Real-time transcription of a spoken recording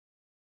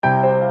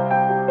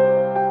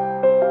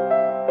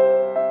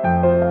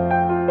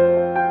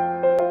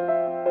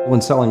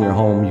when selling your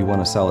home, you want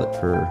to sell it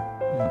for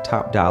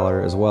top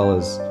dollar as well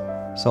as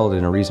sell it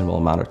in a reasonable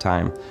amount of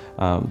time.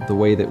 The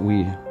way that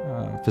we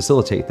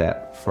facilitate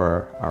that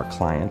for our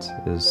clients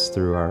is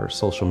through our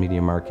social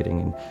media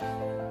marketing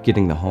and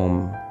getting the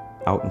home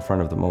out in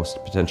front of the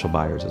most potential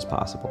buyers as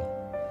possible.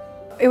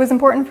 It was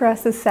important for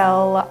us to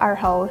sell our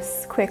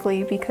house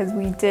quickly because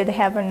we did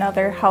have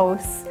another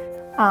house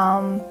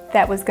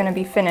that was going to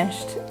be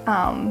finished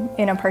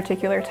in a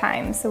particular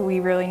time, so we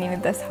really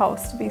needed this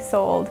house to be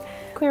sold.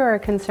 We were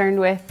concerned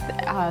with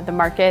the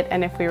market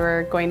and if we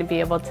were going to be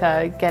able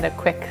to get a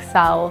quick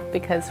sell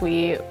because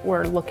we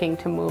were looking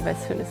to move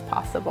as soon as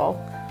possible.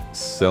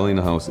 Selling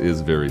a house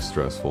is very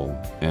stressful,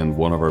 and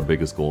one of our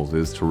biggest goals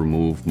is to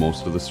remove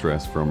most of the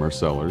stress from our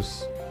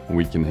sellers.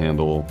 We can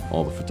handle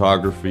all the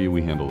photography,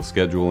 we handle the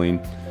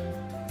scheduling.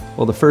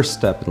 Well, the first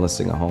step in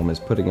listing a home is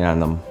putting it on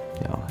the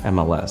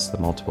MLS, the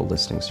multiple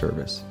listing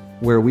service.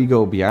 Where we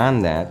go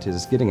beyond that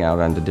is getting out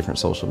onto different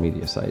social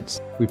media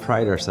sites. We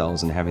pride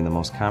ourselves in having the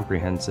most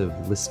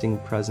comprehensive listing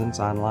presence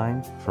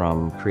online,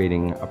 from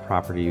creating a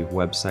property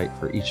website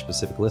for each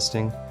specific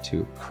listing,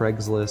 to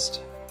Craigslist,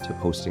 to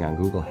posting on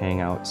Google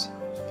Hangouts,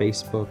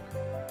 Facebook,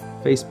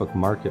 Facebook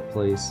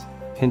Marketplace,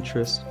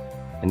 Pinterest,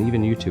 and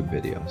even YouTube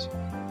videos.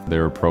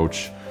 Their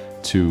approach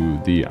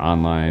to the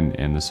online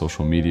and the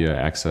social media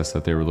access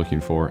that they were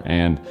looking for,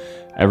 and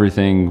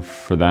everything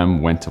for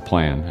them went to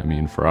plan. I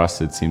mean, for us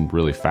it seemed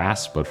really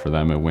fast, but for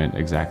them it went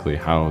exactly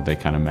how they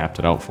kind of mapped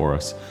it out for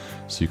us,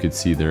 so you could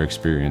see their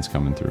experience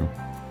coming through.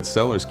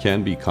 Sellers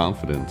can be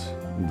confident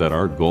that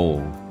our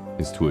goal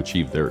is to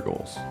achieve their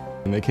goals.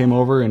 And they came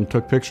over and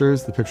took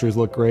pictures. The pictures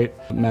look great.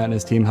 Matt and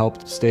his team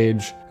helped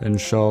stage and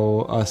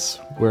show us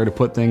where to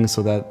put things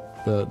so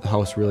that the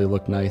house really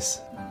looked nice.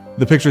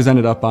 The pictures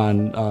ended up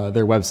on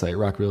their website,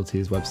 Rock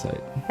Realty's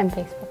website. And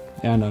Facebook.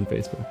 And on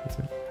Facebook.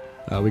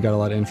 We got a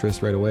lot of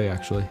interest right away,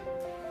 actually.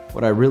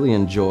 What I really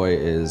enjoy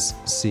is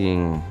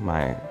seeing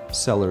my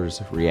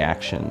sellers'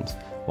 reactions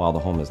while the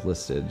home is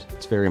listed.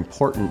 It's very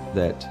important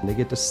that they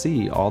get to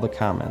see all the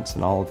comments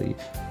and all the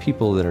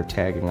people that are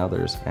tagging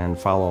others and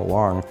follow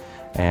along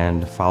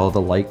and follow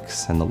the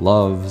likes and the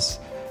loves,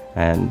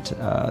 and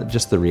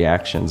just the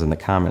reactions and the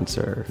comments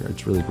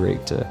it's really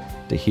great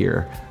to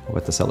hear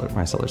what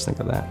my sellers think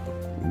of that.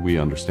 We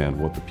understand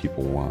what the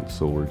people want,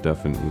 so we're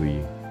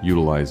definitely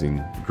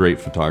utilizing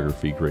great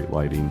photography, great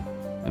lighting,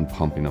 and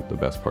pumping up the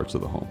best parts of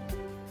the home.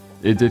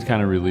 It did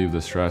kind of relieve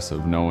the stress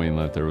of knowing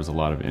that there was a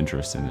lot of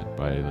interest in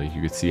it.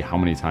 You could see how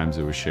many times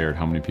it was shared,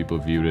 how many people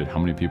viewed it, how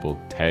many people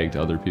tagged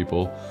other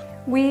people.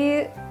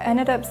 We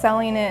ended up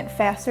selling it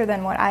faster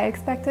than what I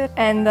expected,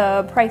 and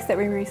the price that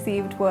we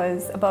received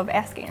was above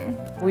asking.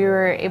 We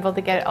were able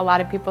to get a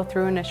lot of people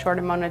through in a short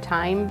amount of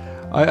time.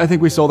 I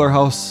think we sold our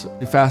house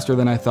faster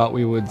than I thought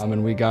we would,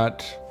 and we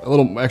got a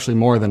little, actually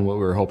more than what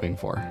we were hoping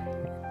for.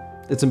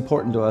 It's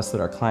important to us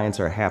that our clients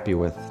are happy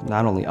with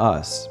not only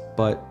us,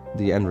 but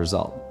the end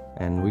result,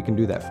 and we can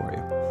do that for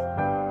you.